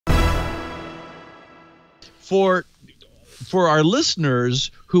for our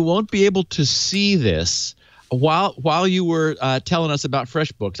listeners who won't be able to see this, while you were telling us about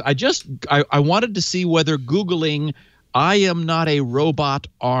FreshBooks, I wanted to see whether Googling "I am not a robot"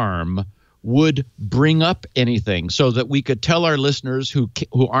 arm would bring up anything, so that we could tell our listeners who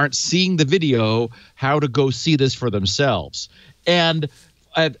aren't seeing the video how to go see this for themselves. And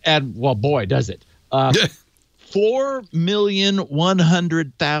well, boy, does it.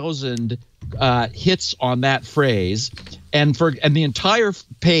 4,100,000 hits on that phrase, and the entire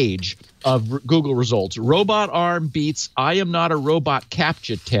page of Google results. Robot arm beats "I am not a robot"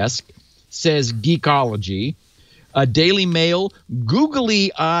 Captcha test, says Geekology. Daily Mail,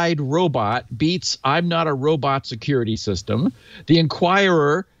 googly-eyed robot beats "I'm not a robot" security system. The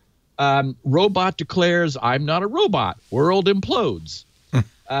Inquirer, robot declares "I'm not a robot. World implodes."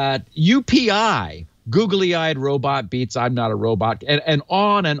 UPI, googly-eyed robot beats "I'm not a robot," and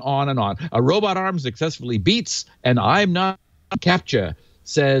on and on and on. A robot arm successfully beats "and I'm not Captcha,"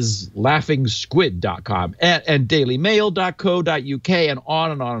 says laughingsquid.com and dailymail.co.uk, and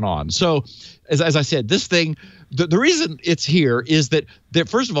on and on and on. So as I said, this thing, the reason it's here is that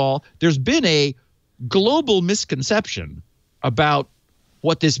first of all, there's been a global misconception about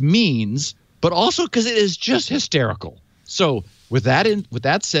what this means, but also because it is just hysterical. So with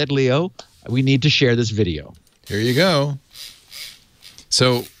that said, Leo, we need to share this video. Here you go.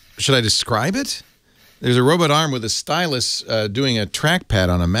 So should I describe it? There's a robot arm with a stylus doing a trackpad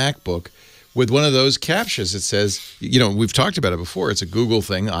on a MacBook with one of those captchas. It says, we've talked about it before. It's a Google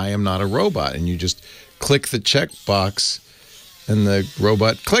thing, "I am not a robot." And you just click the checkbox, and the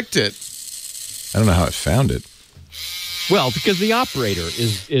robot clicked it. I don't know how it found it. Well, because the operator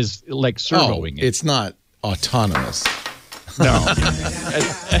is like servoing it. It's not autonomous. No.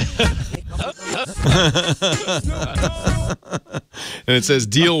 And it says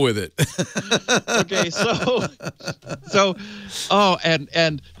 "deal with it." Okay,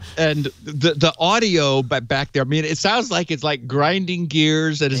 and the audio back there. I mean, it sounds like it's like grinding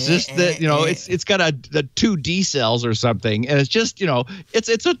gears, and it's just that it's got the 2 D cells or something, and it's just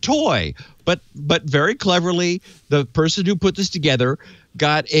it's a toy, but very cleverly the person who put this together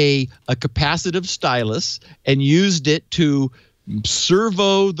got a capacitive stylus and used it to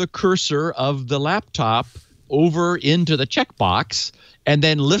servo the cursor of the laptop over into the checkbox, and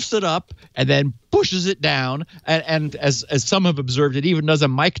then lifts it up and then pushes it down, and as some have observed, it even does a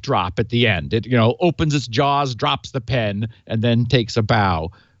mic drop at the end. It opens its jaws, drops the pen, and then takes a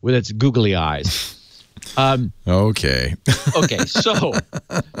bow with its googly eyes. Okay.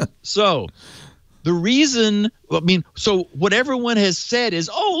 So the reason, so what everyone has said is,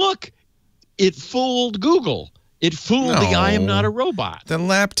 oh, look, it fooled Google. It fooled the "I am not a robot." The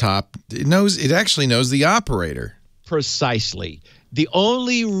laptop, it actually knows the operator. Precisely. The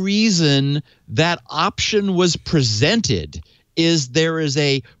only reason that option was presented is there is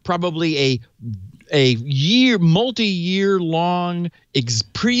probably a multi-year long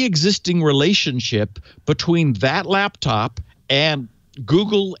pre-existing relationship between that laptop and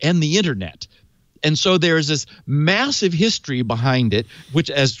Google and the internet. And so there's this massive history behind it, which,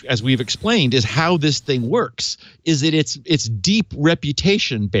 as we've explained, is how this thing works, is that it's deep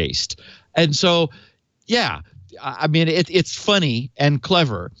reputation based. And so, yeah, I mean, it's funny and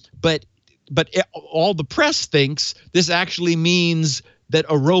clever, but all the press thinks this actually means that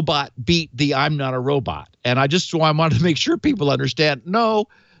a robot beat the "I'm not a robot." And I wanted to make sure people understand, no,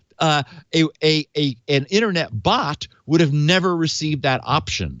 an internet bot would have never received that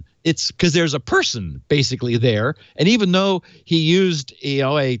option. It's because there's a person basically there, and even though he used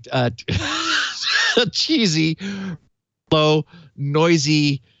a cheesy, low,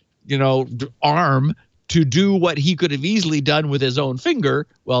 noisy, arm to do what he could have easily done with his own finger,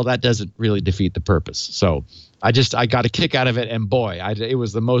 well, that doesn't really defeat the purpose. So I got a kick out of it, and boy, it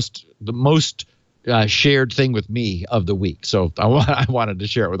was the most shared thing with me of the week. So I wanted to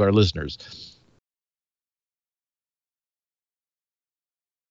share it with our listeners.